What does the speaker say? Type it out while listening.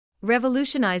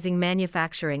Revolutionizing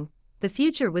Manufacturing, the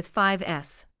future with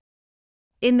 5S.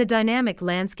 In the dynamic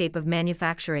landscape of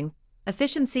manufacturing,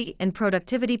 efficiency and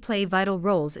productivity play vital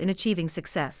roles in achieving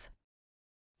success.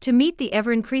 To meet the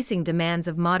ever-increasing demands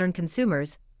of modern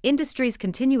consumers, industries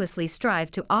continuously strive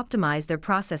to optimize their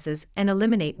processes and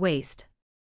eliminate waste.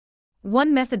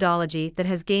 One methodology that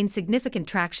has gained significant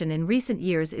traction in recent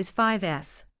years is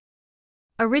 5S.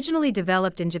 Originally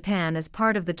developed in Japan as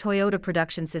part of the Toyota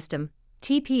Production System,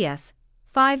 TPS,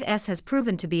 5S has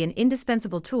proven to be an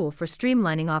indispensable tool for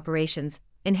streamlining operations,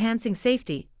 enhancing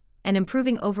safety, and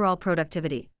improving overall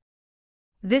productivity.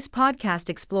 This podcast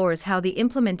explores how the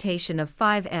implementation of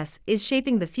 5S is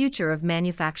shaping the future of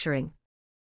manufacturing.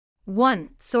 1.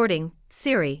 Sorting,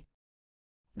 SIRI.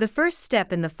 The first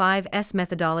step in the 5S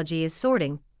methodology is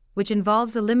sorting, which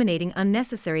involves eliminating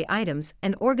unnecessary items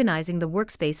and organizing the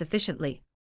workspace efficiently.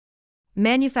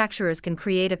 Manufacturers can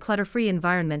create a clutter-free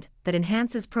environment that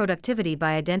enhances productivity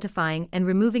by identifying and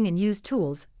removing unused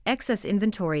tools, excess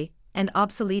inventory, and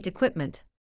obsolete equipment.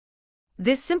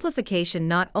 This simplification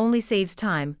not only saves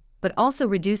time, but also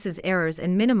reduces errors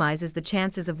and minimizes the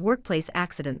chances of workplace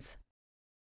accidents.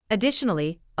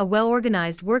 Additionally, a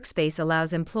well-organized workspace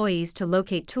allows employees to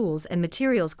locate tools and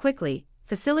materials quickly,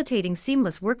 facilitating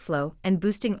seamless workflow and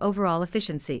boosting overall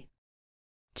efficiency.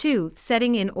 2.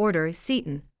 Setting in order,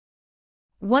 SITN.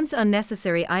 Once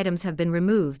unnecessary items have been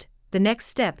removed, the next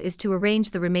step is to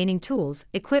arrange the remaining tools,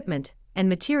 equipment, and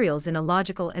materials in a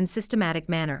logical and systematic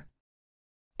manner.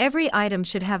 Every item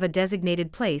should have a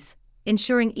designated place,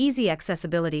 ensuring easy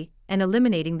accessibility and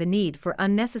eliminating the need for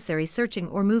unnecessary searching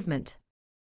or movement.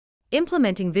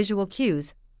 Implementing visual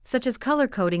cues, such as color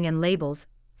coding and labels,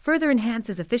 further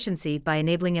enhances efficiency by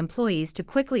enabling employees to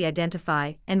quickly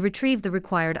identify and retrieve the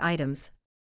required items.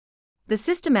 The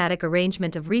systematic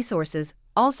arrangement of resources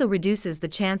also reduces the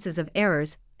chances of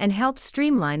errors and helps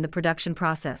streamline the production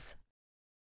process.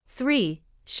 3.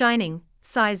 Shining,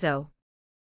 SISO.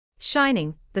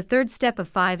 Shining, the third step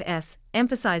of 5S,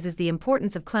 emphasizes the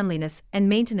importance of cleanliness and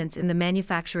maintenance in the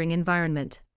manufacturing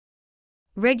environment.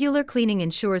 Regular cleaning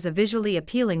ensures a visually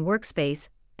appealing workspace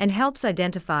and helps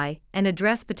identify and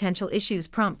address potential issues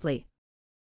promptly.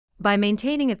 By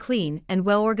maintaining a clean and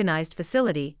well-organized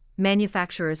facility,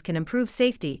 manufacturers can improve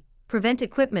safety, prevent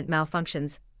equipment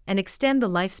malfunctions, and extend the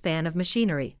lifespan of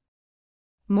machinery.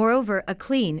 Moreover, a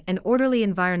clean and orderly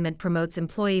environment promotes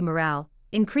employee morale,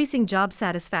 increasing job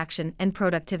satisfaction and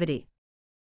productivity.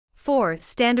 4.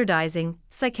 Standardizing,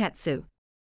 Saiketsu.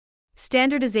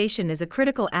 Standardization is a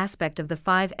critical aspect of the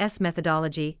 5S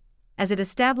methodology, as it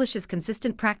establishes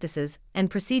consistent practices and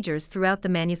procedures throughout the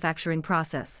manufacturing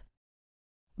process.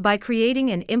 By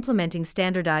creating and implementing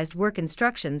standardized work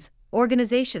instructions,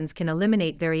 organizations can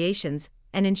eliminate variations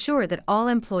and ensure that all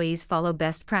employees follow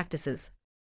best practices.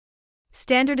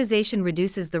 Standardization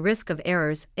reduces the risk of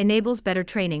errors, enables better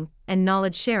training and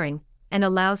knowledge sharing, and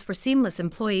allows for seamless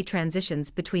employee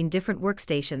transitions between different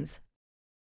workstations.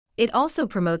 It also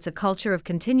promotes a culture of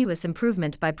continuous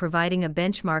improvement by providing a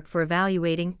benchmark for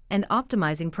evaluating and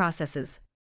optimizing processes.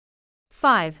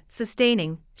 5.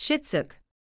 Sustaining, Shitsuke.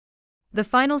 The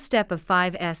final step of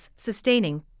 5S,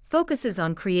 sustaining, focuses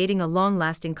on creating a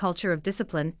long-lasting culture of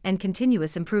discipline and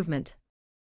continuous improvement.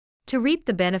 To reap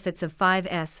the benefits of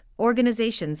 5S,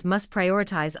 organizations must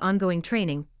prioritize ongoing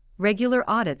training, regular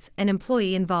audits, and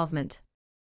employee involvement.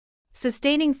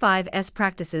 Sustaining 5S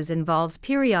practices involves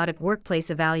periodic workplace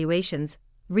evaluations,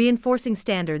 reinforcing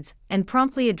standards, and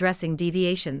promptly addressing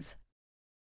deviations.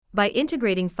 By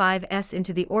integrating 5S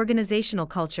into the organizational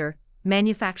culture,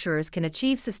 manufacturers can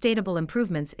achieve sustainable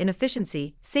improvements in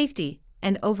efficiency, safety,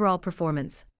 and overall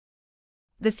performance.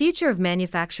 The future of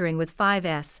manufacturing with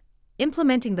 5S.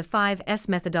 Implementing the 5S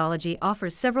methodology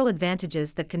offers several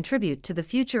advantages that contribute to the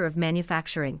future of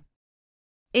manufacturing.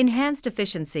 Enhanced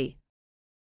efficiency.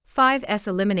 5S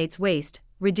eliminates waste,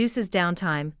 reduces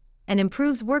downtime, and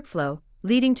improves workflow,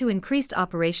 leading to increased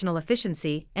operational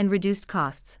efficiency and reduced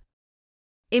costs.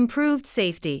 Improved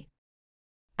safety.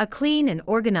 A clean and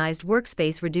organized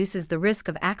workspace reduces the risk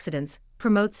of accidents,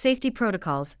 promotes safety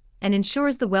protocols, and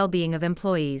ensures the well-being of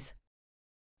employees.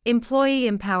 Employee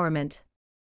empowerment.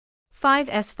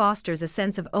 5S fosters a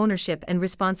sense of ownership and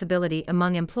responsibility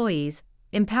among employees,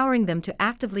 empowering them to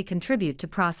actively contribute to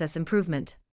process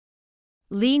improvement.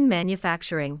 Lean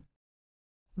manufacturing.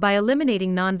 By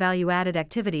eliminating non-value-added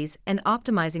activities and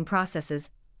optimizing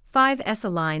processes, 5S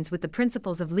aligns with the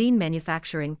principles of lean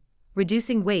manufacturing,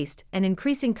 reducing waste and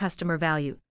increasing customer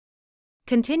value.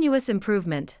 Continuous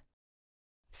improvement.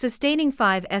 Sustaining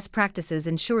 5S practices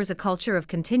ensures a culture of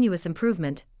continuous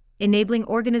improvement, enabling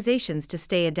organizations to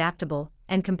stay adaptable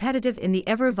and competitive in the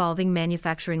ever-evolving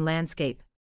manufacturing landscape.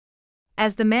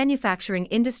 As the manufacturing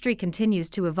industry continues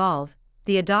to evolve,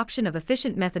 the adoption of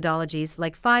efficient methodologies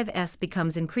like 5S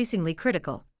becomes increasingly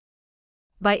critical.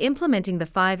 By implementing the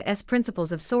 5S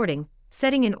principles of sorting,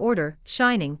 setting in order,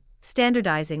 shining,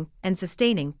 standardizing, and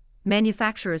sustaining,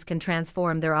 manufacturers can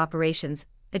transform their operations,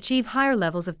 achieve higher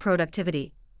levels of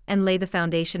productivity, and lay the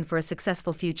foundation for a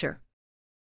successful future.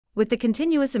 With the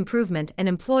continuous improvement and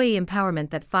employee empowerment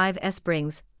that 5S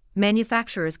brings,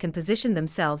 manufacturers can position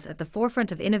themselves at the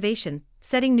forefront of innovation,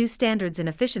 setting new standards in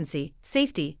efficiency,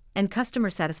 safety, and customer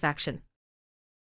satisfaction.